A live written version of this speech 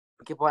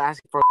Keep on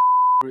asking for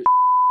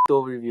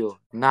review.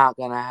 Not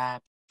gonna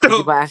happen.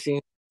 Keep on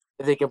asking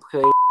if they can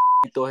play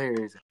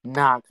here.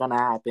 Not gonna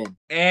happen.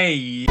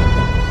 Hey.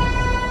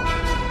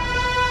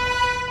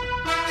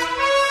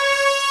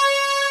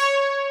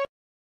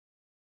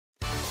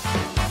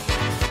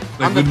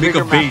 Like we'd make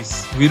a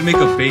base. We'd make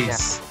a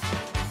base.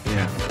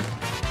 Yeah.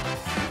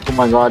 Oh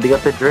my god, they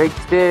got the Drake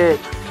stick.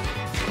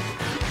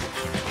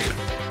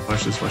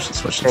 Watch this, watch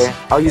this, watch this. Okay,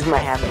 I'll use my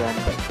handgun.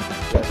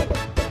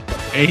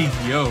 Hey,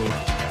 yo.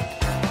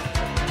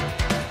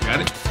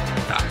 Got it?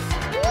 Ah.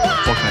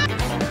 Fuck out of here.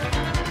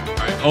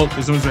 Alright, oh,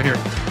 there's one's right here.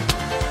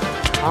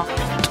 Huh?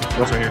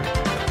 One's right here.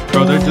 Bro,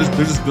 they're just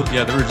built,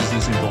 yeah, they were just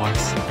using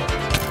blocks.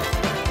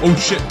 Oh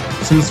shit!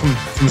 Someone's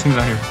coming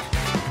down here.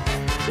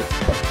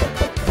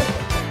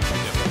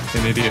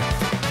 An idiot.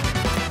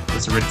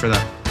 Let's ready for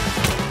that.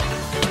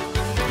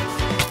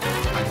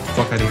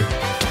 Fuck out of here.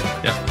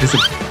 Yeah, he's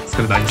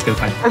gonna die, he's gonna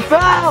die. I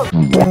fell!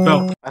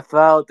 Fell. I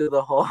fell through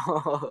the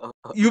hole.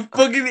 You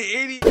fucking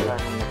idiot!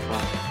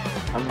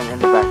 I'm in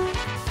the back.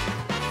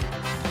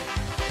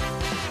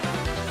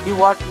 You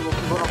watch me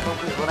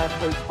when I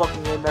play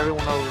fucking game,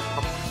 everyone knows.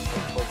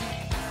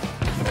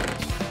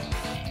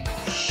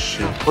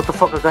 Shit. What the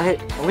fuck? I got hit.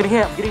 I'm getting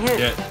hit. I'm getting hit.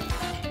 Yeah.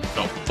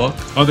 Oh, fuck.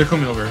 Oh, they're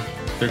coming over.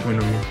 They're coming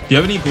over here. Do you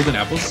have any golden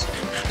apples?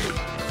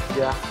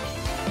 Yeah.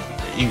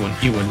 E1.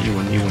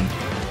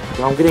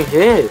 No, I'm getting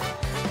hit.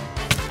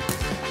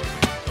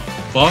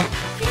 Fuck.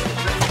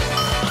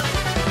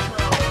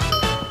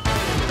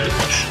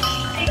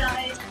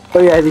 Oh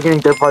yeah, they're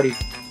getting third party.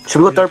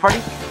 Should we go third party?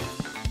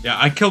 Yeah,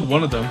 I killed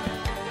one of them.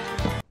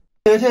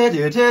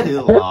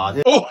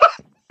 Oh!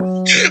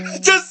 I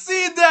just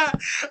seen that!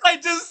 I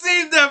just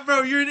seen that,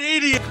 bro! You're an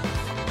idiot!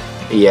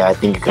 Yeah, I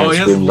think you're kind of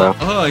screwed, bro.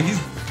 Oh, he's...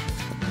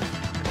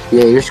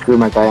 Yeah, you're screwed,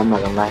 my guy. I'm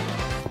not gonna lie.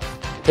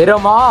 Hit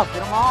him off!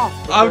 Hit him off!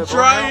 I'm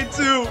trying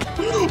to!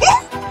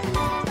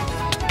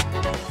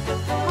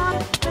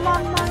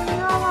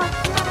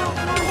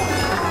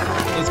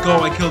 Let's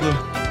go, I killed him.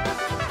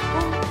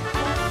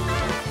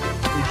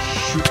 Oh,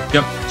 shoot.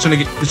 Yep, trying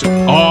to get...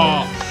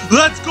 Oh!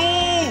 Let's go!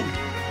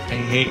 I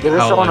hate There's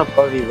how someone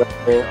above you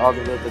right there, all the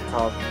way at the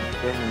top.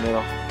 They're in the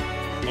middle.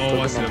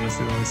 Oh, I see him. I'm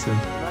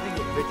letting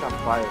your bitch on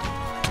fire.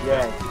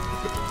 Yeah.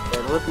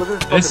 Look at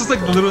this. This is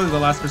like literally the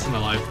last person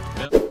alive.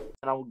 Yep.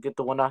 And I will get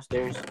the one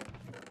downstairs.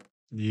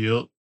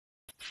 Yep.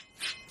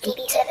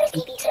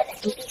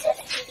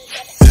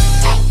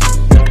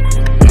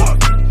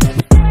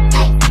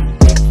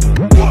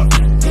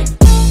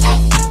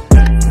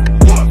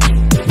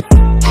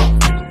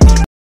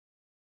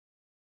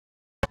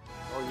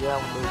 Oh yeah,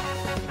 when the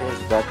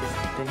parents back or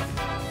something.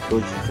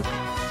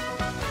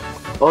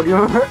 Oh, do you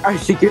remember our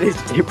secret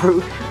escape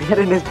route? We had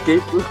an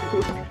escape route.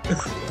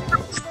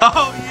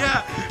 Oh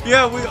yeah,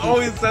 yeah. We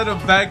always had a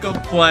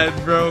backup plan,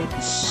 bro.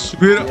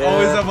 We'd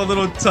always have a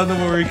little tunnel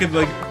where we could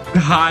like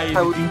hide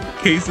in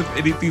case if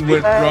anything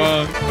went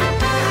wrong.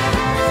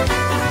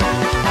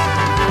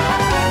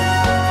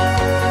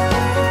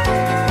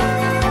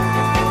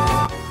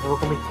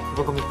 Look at me.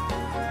 Look at me.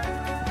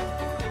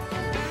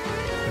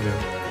 Okay.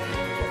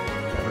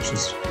 Watch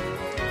this.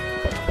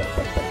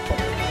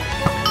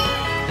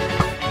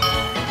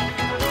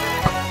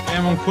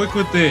 Damn, I'm quick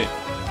with it.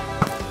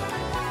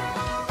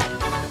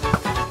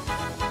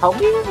 Help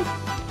me! Oh,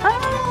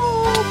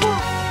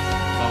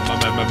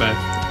 my bad.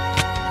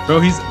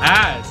 Bro, he's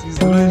ass.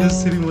 He's literally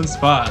just hitting one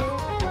spot.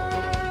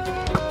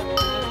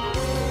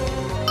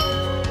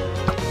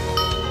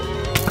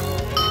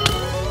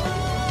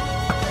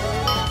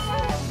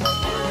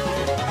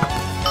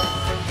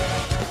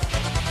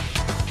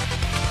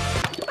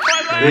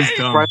 It's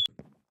dumb.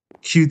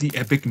 Cue the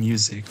epic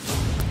music.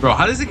 Bro,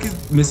 how does it keep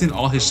missing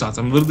all his shots?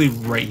 I'm literally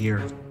right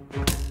here.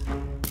 I'm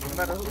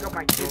about to hook up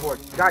my keyboard.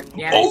 God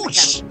damn it. Oh,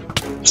 shit!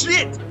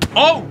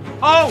 Oh!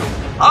 No!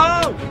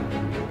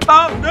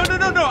 I'm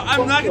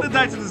not gonna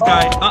die to this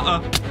guy.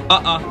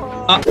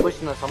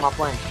 Pushing us. I'm not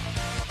playing.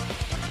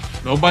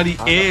 Nobody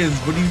is.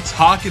 What are you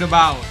talking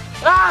about?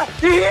 Ah!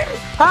 Here!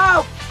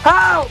 Help!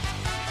 Help!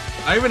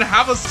 I even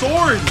have a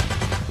sword.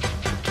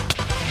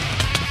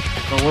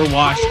 But we're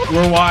washed.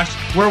 We're washed.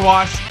 We're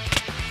washed.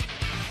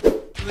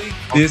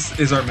 This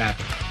is our map.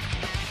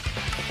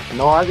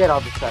 No, I get all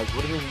the sides.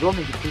 What do you mean? You want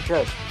me to teach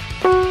us?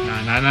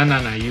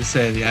 Nah. You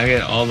said I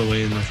get all the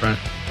way in the front.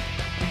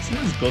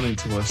 Someone's building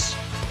to us.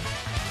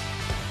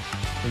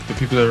 Like the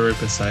people that are right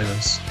beside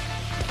us.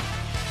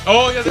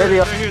 Oh yeah, they're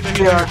here. They're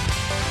here.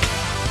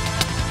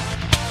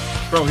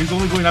 Bro, he's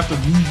only going after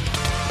me.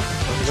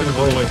 He's gonna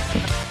go away.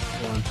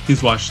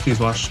 He's washed. He's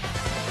washed.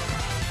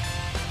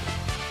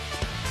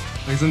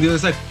 He's on the other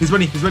side. He's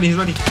running. He's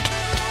running.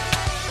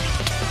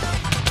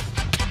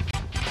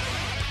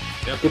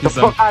 Yep, get the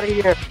fuck out of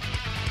here.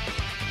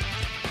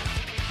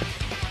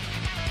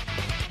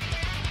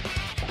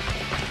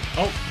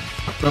 Oh,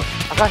 bro. He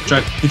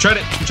tried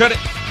it.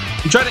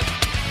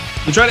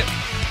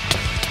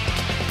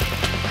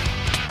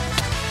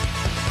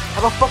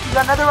 How the fuck you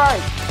got another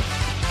right?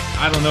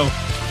 I don't know.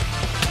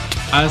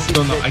 I honestly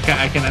don't know. I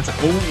can't answer.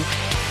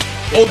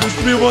 Oh, there's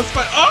 3 in one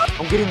spot. Oh!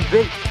 I'm getting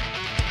big.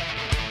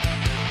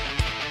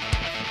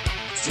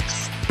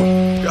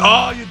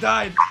 Oh, you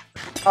died.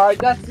 Alright,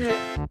 that's it.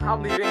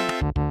 I'm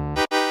leaving.